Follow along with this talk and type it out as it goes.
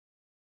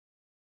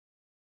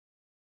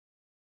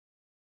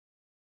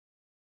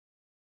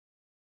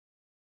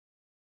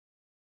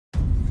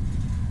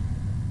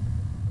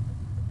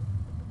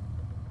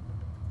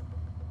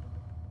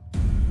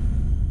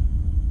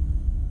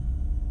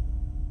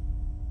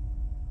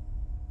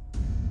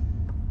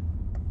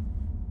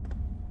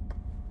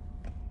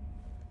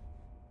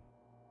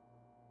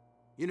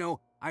You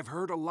know, I've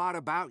heard a lot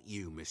about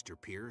you, Mr.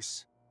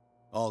 Pierce.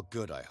 All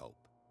good, I hope.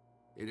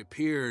 It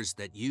appears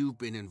that you've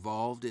been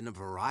involved in a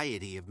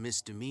variety of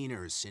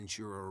misdemeanors since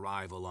your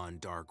arrival on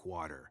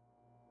Darkwater.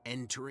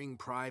 Entering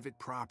private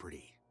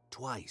property,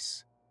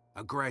 twice.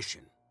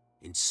 Aggression,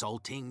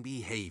 insulting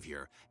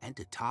behavior, and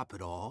to top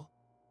it all,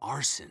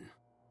 arson.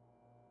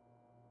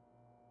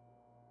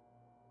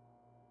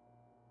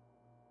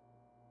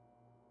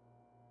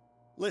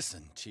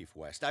 Listen, Chief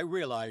West, I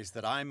realize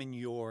that I'm in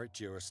your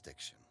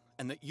jurisdiction,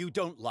 and that you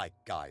don't like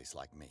guys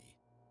like me.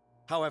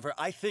 However,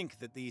 I think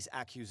that these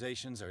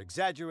accusations are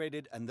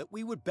exaggerated and that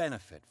we would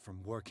benefit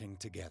from working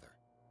together.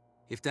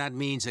 If that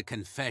means a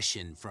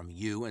confession from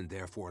you and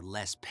therefore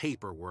less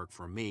paperwork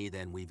for me,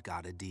 then we've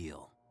got a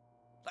deal.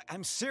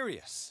 I'm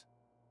serious.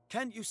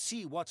 Can't you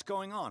see what's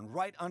going on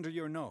right under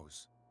your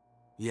nose?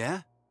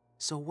 Yeah?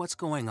 So what's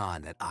going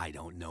on that I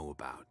don't know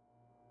about?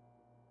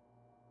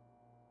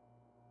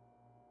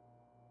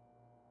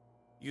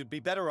 You'd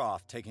be better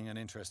off taking an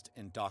interest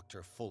in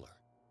Dr. Fuller.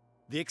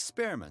 The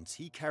experiments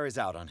he carries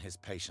out on his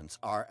patients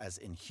are as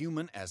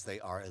inhuman as they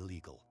are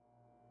illegal.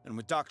 And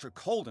when Dr.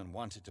 Colden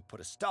wanted to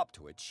put a stop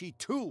to it, she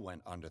too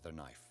went under the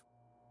knife.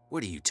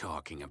 What are you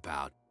talking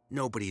about?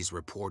 Nobody's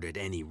reported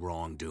any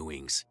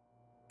wrongdoings.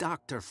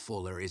 Dr.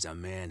 Fuller is a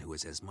man who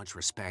is as much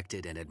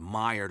respected and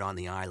admired on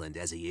the island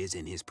as he is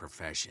in his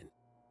profession.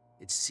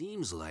 It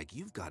seems like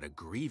you've got a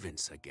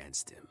grievance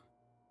against him.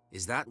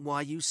 Is that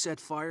why you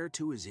set fire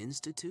to his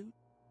institute?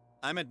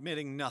 I'm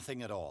admitting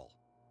nothing at all.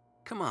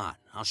 Come on,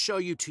 I'll show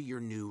you to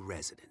your new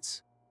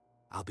residence.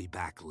 I'll be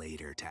back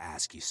later to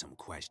ask you some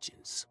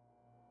questions.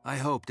 I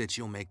hope that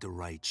you'll make the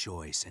right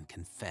choice and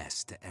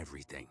confess to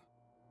everything.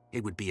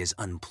 It would be as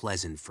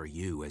unpleasant for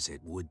you as it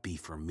would be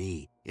for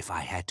me if I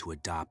had to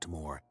adopt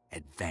more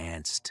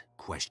advanced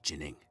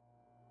questioning.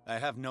 I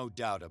have no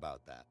doubt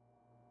about that.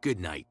 Good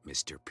night,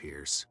 Mr.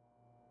 Pierce.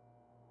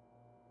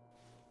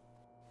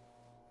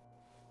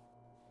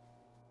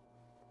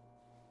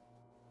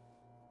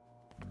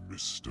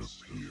 Mr.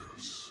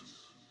 Pierce,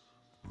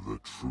 the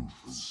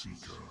Truth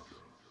Seeker.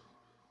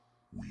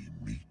 We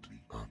meet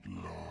at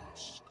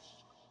last.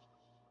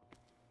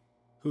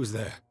 Who's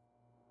there?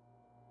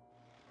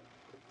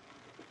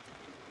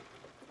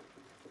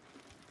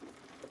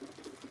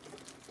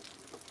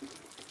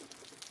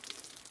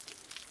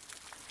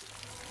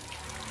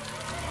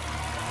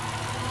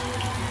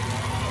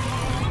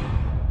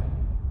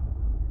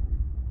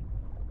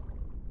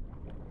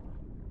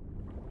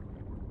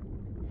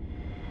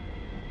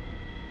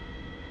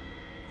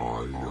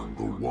 I am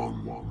the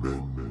one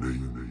men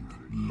named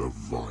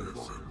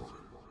Leviathan.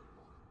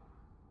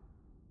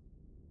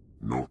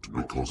 Not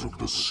because of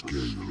the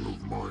scale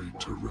of my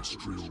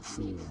terrestrial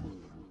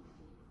form,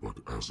 but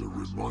as a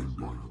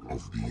reminder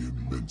of the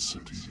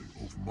immensity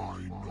of my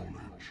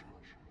knowledge,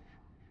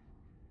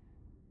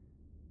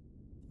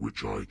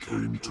 which I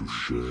came to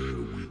share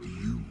with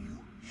you,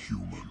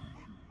 human.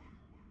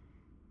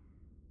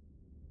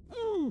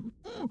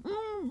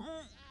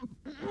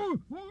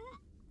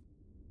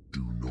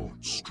 Do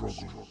not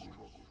struggle.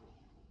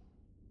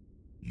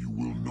 You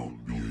will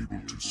not be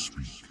able to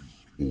speak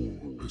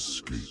or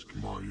escape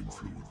my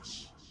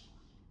influence.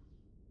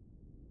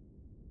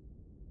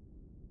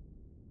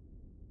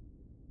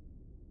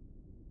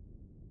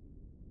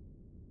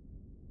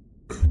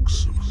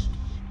 Excellent.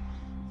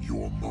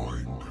 Your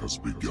mind has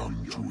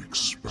begun to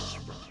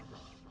expand.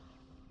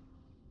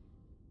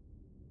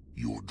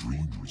 Your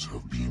dreams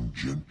have been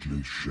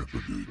gently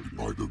shepherded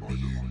by the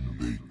being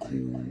they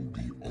call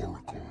the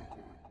Oracle.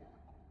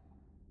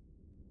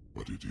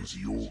 But it is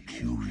your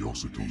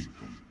curiosity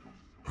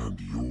and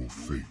your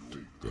fate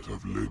that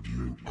have led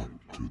you up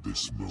to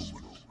this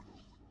moment.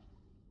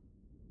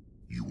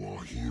 You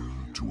are here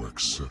to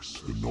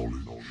accept the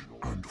knowledge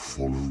and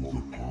follow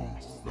the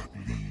path that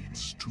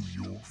leads to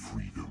your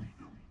freedom.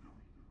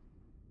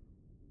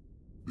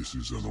 This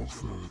is an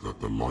offer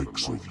that the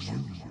likes of you,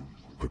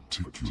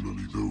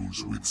 particularly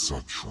those with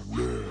such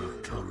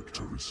rare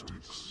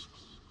characteristics,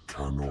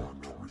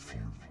 cannot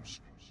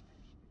refuse.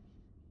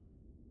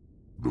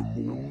 The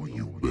more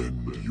you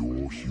bend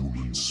your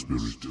human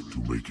spirit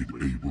to make it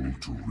able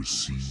to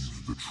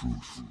receive the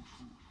truth,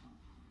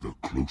 the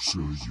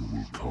closer you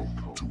will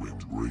come to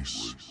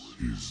embrace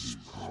his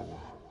power.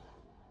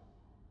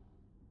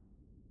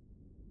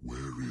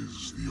 Where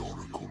is the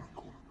Oracle,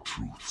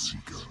 Truth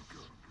Seeker?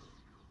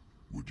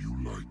 Would you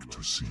like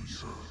to see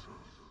her?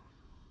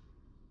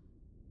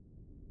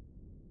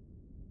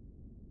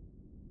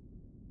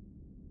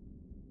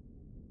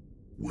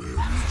 Where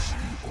is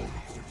the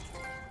Oracle?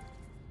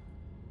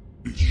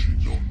 Is she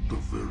not the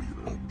very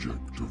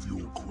object of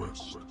your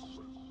quest?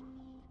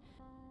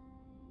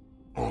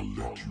 I'll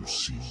let you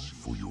see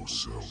for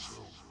yourself.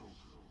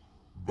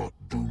 But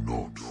do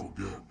not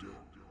forget,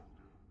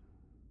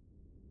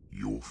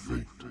 your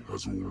fate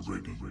has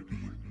already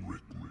been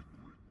written.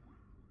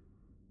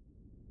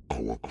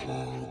 Our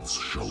paths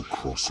shall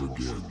cross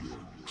again,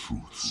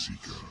 Truth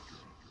Seeker.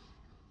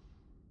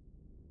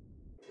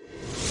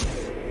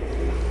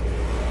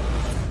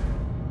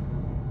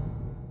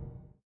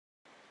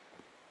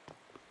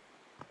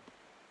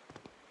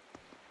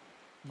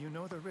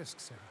 risk,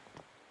 Sarah.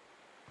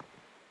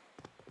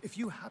 If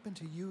you happen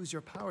to use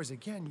your powers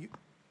again,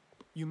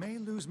 you may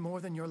lose more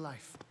than your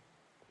life.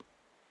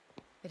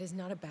 It is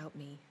not about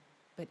me,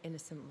 but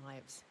innocent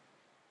lives.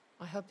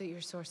 I hope that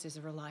your sources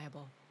are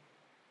reliable.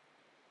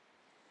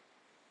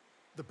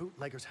 The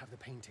bootleggers have the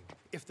painting.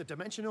 If the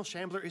Dimensional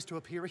Shambler is to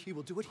appear, he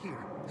will do it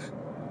here.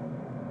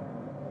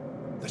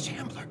 The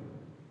Shambler!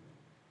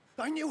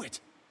 I knew it!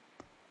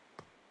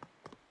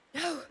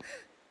 No!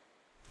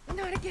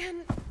 Not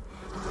again!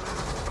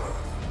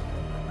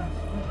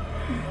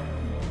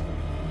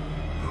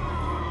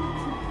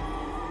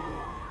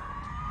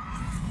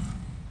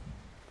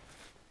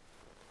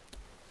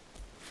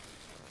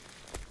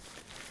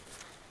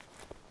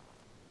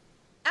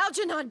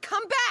 Algernon,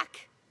 come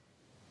back!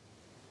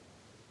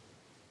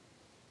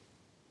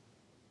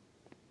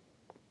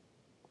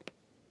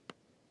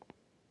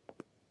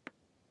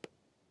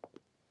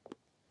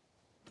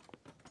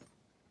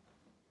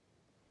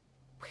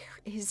 Where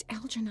is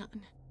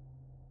Algernon?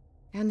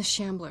 And the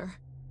Shambler?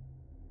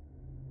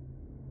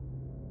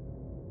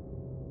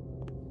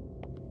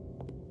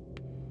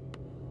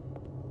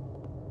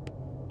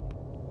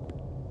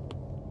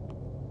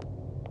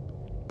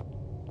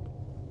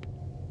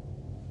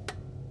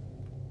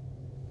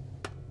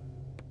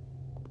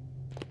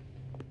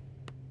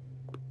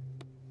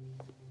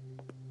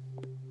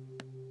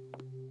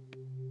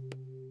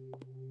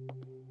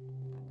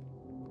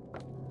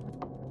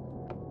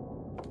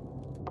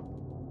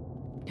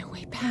 No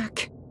way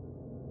back.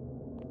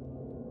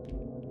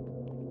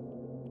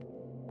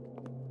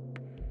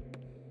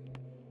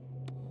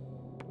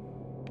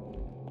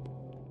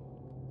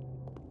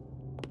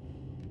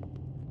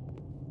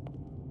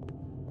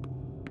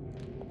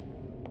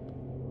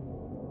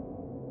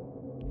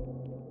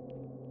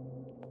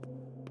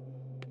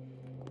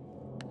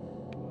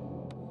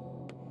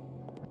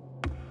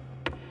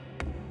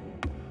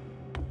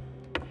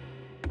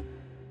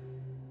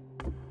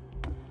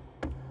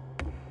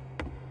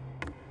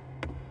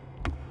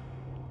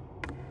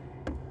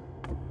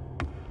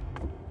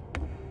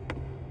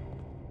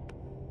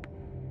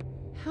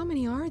 How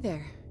many are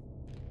there?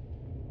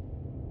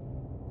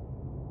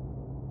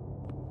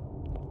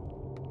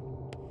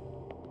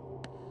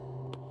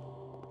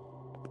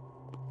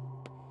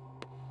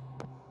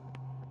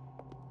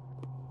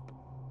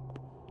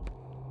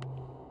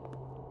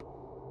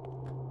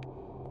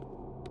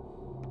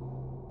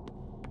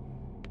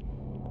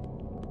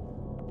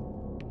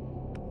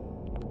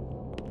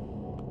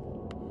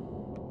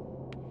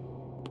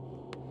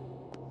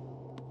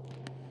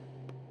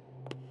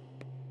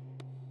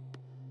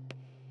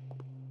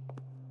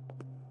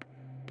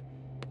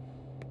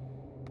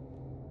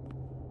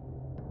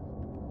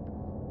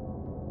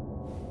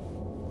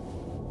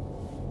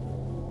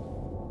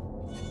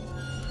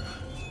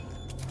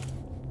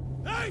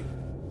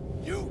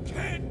 You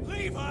can't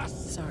leave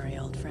us! Sorry,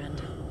 old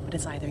friend, but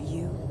it's either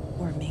you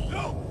or me.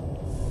 No!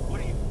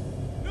 What are you...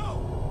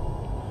 No!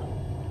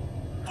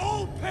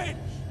 Open!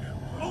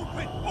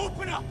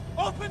 Open up!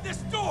 Open this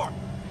door!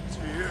 It's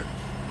here.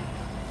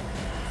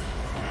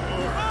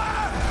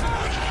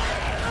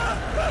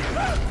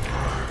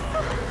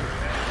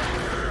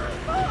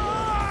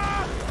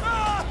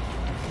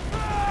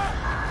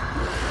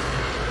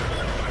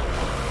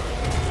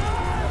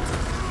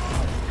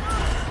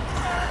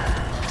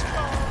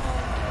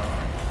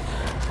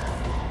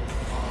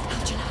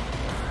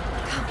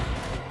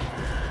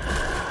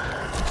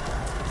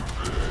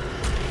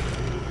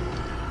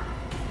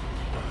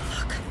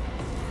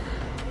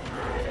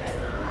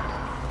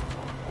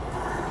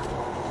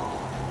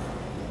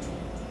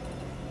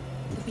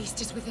 The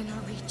beast is within our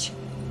reach.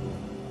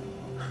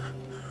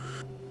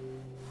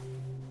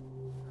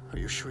 Are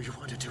you sure you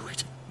want to do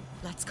it?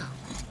 Let's go.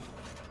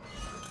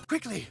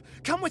 Quickly,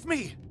 come with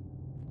me!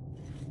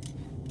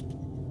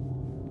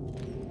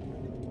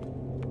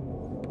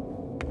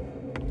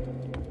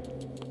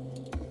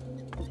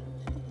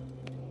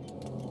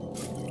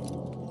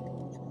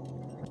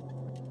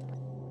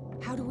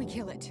 How do we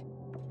kill it?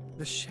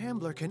 The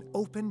Shambler can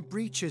open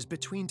breaches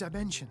between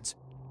dimensions.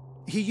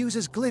 He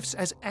uses glyphs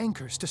as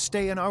anchors to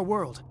stay in our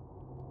world.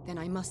 Then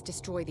I must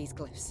destroy these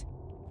glyphs.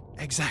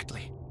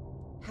 Exactly.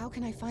 How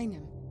can I find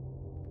them?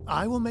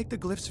 I will make the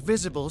glyphs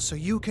visible so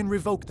you can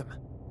revoke them.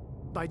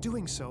 By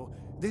doing so,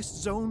 this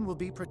zone will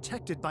be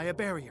protected by a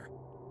barrier.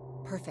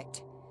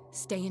 Perfect.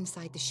 Stay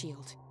inside the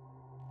shield.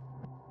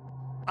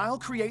 I'll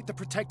create the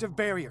protective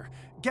barrier.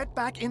 Get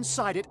back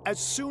inside it as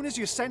soon as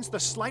you sense the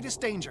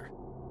slightest danger.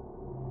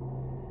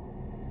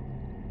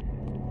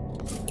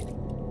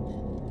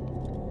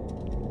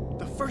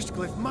 The first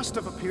glyph must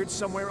have appeared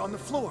somewhere on the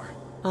floor.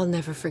 I'll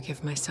never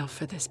forgive myself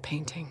for this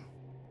painting.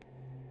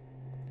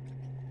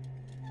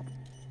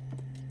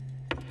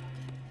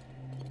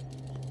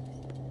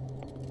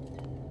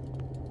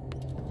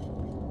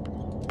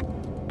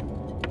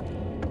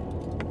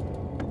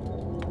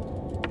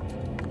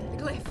 The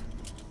glyph.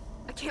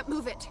 I can't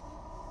move it.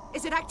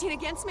 Is it acting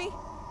against me?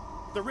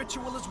 The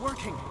ritual is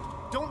working.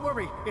 Don't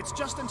worry, it's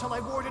just until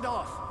I ward it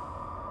off.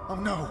 Oh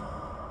no.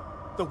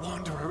 The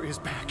Wanderer is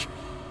back.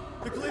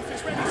 The glyph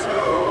is ready, sir!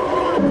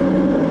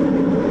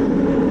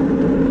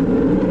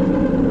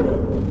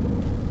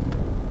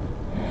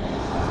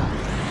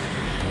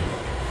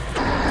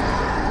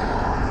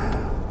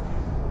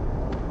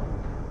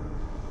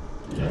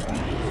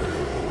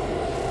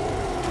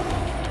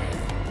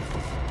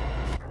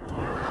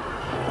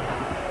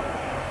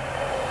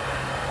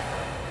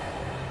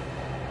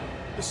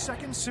 The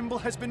second symbol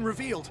has been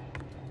revealed.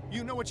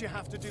 You know what you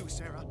have to do,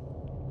 Sarah.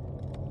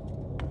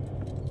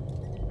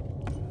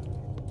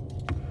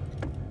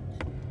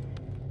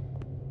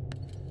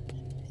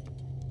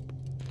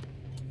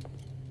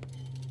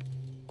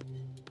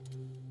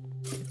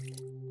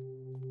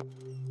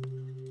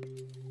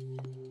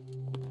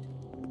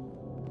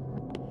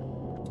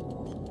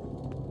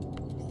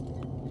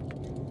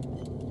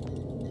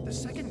 The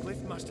second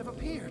glyph must have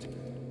appeared.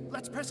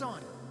 Let's press on.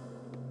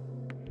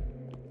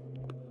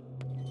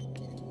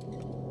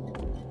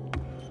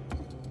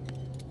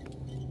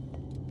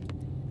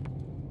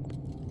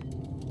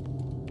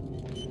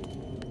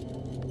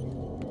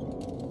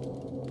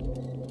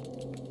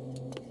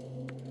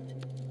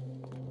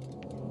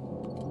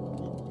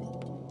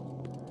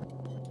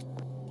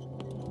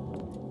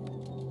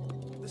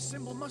 The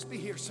symbol must be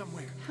here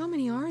somewhere. How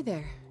many are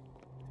there?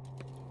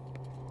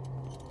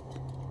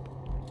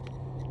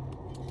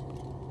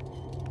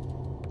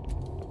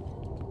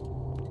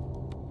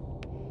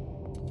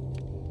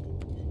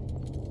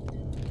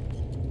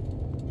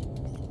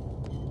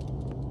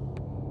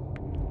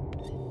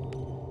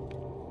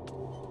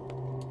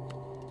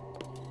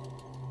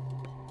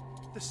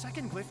 The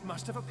second glyph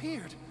must have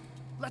appeared.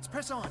 Let's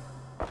press on.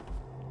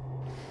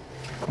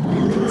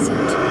 Is it?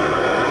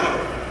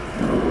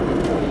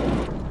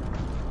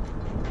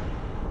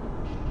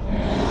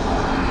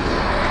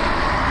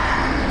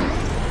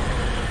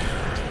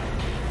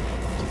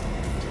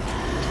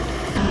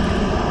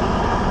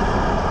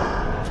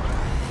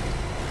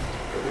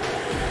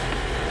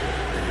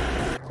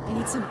 I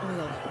need some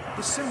oil.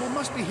 The symbol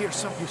must be here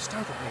some. You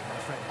startled me, my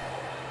friend.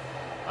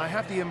 I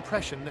have the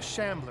impression the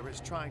Shambler is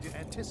trying to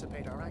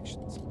anticipate our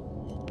actions.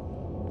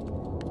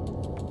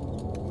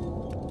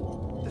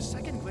 The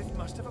second glyph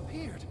must have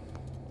appeared.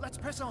 Let's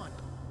press on.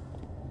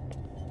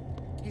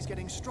 He's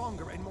getting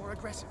stronger and more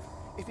aggressive.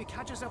 If he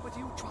catches up with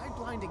you, try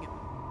blinding him.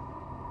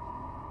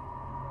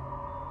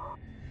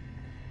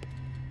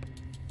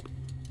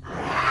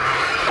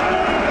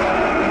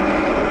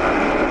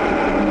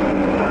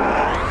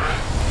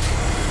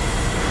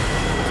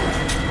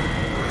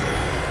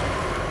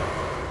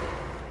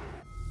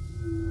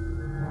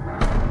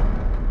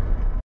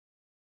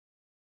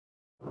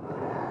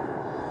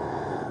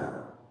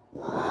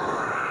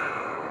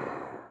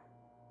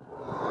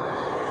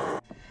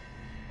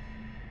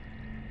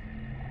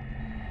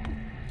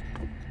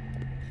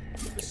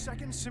 The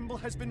second symbol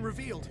has been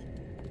revealed.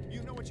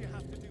 You know what you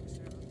have to do,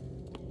 Sarah.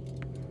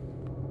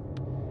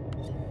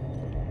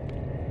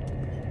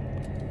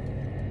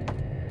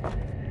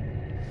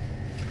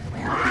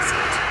 Where is it?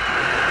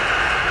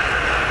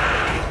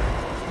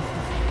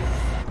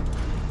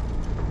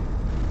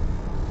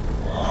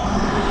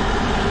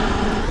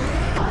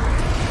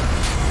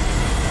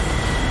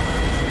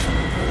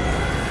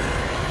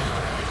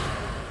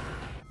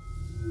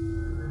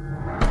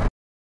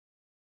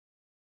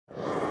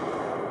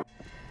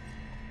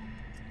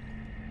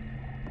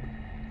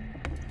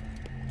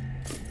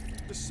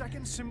 The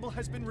second symbol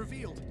has been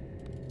revealed.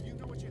 You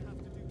know what you have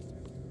to do,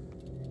 Sarah.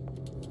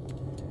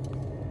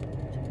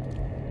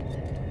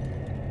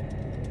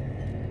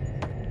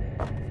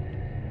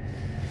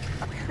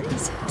 Where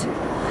is it?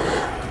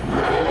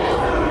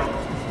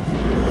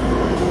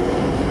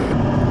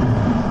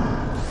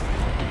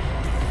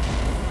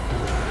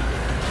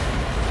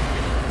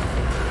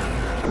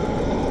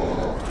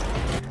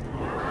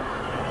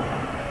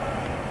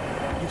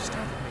 You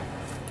startled me.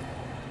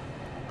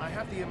 I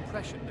have the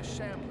impression the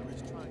Shambler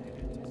is trying to anticipate.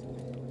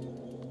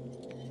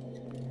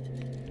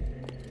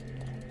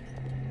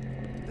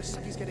 The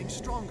second is getting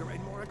stronger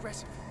and more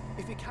aggressive.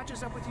 If he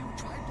catches up with you,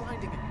 try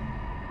blinding him.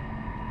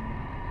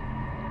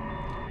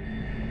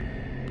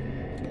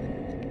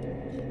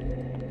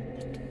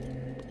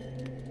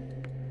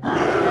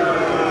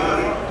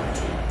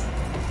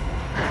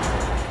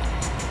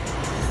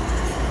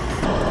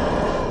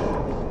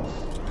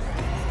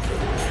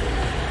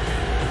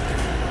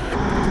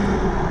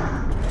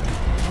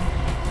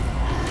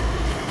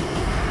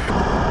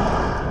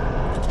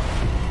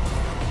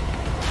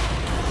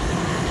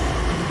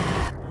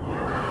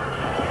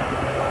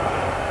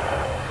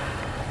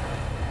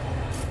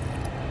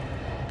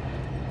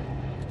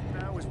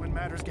 Now is when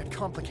matters get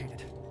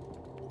complicated.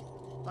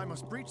 I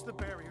must breach the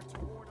barrier to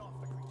ward off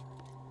the creature.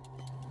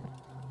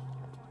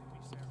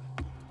 Sarah,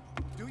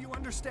 do you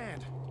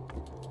understand?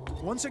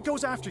 Once it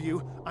goes after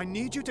you, I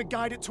need you to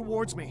guide it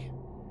towards me.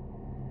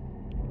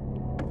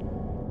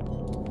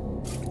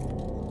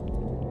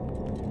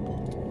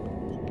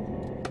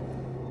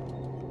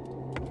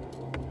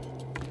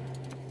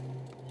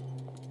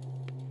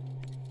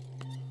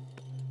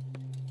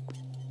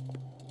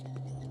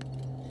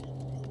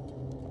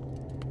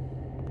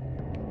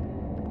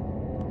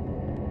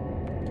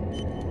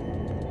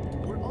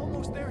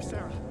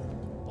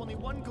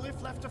 one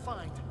glyph left to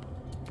find.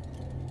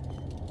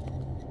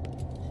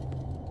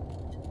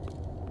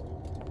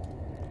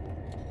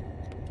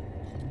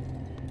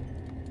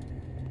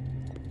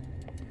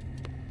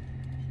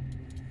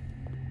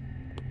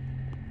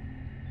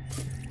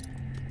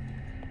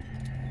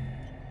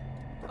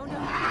 Oh no!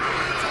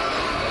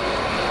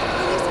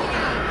 Release me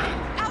now!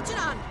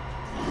 Algernon!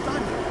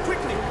 Done!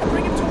 Quickly!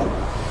 Bring him to...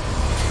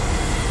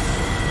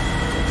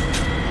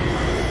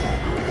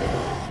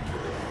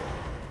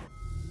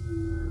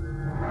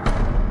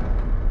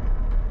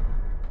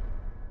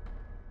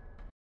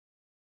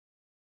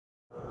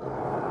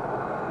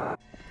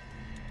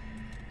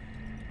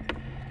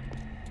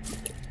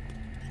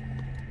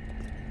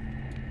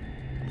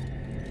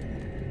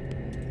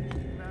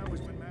 Now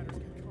is when matters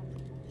get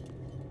complicated.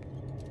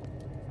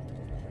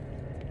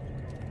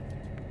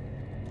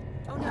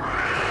 Oh no!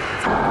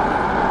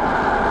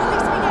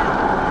 Release me now!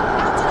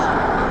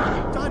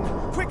 Algernon! Done!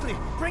 Quickly!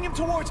 Bring him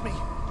towards me!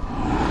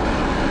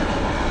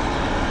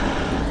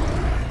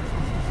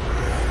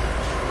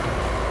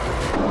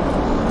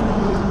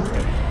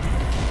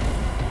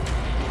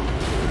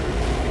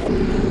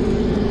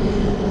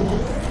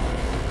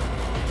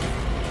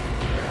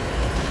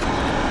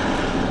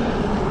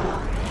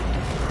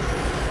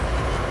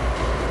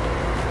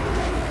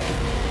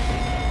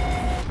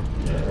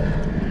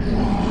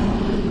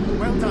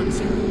 Well done,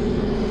 sir.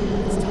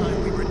 It's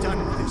time we were done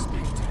with this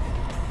painting.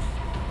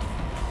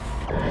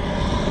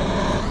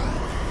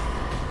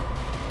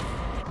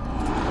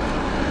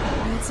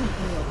 I need some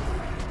oil.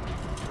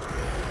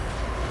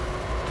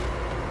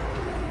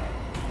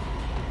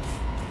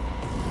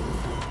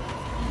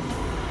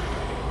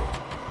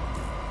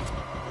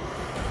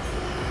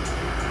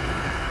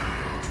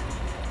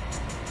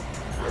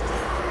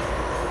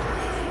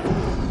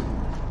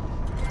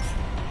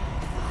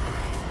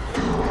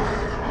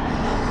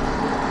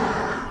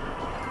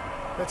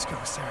 Let's go,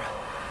 Sarah.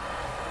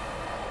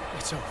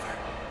 It's over.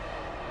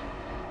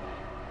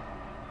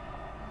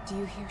 Do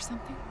you hear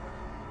something?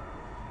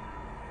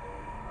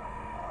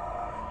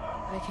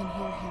 I can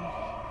hear him.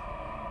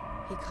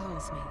 He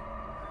calls me.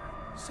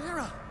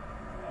 Sarah!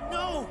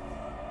 No!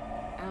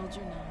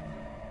 Algernon, my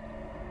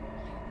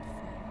old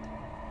friend.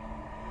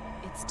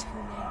 It's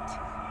too late.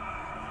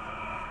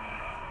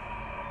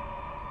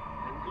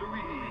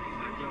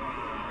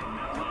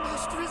 You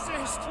must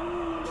resist!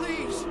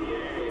 Please!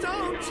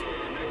 Don't!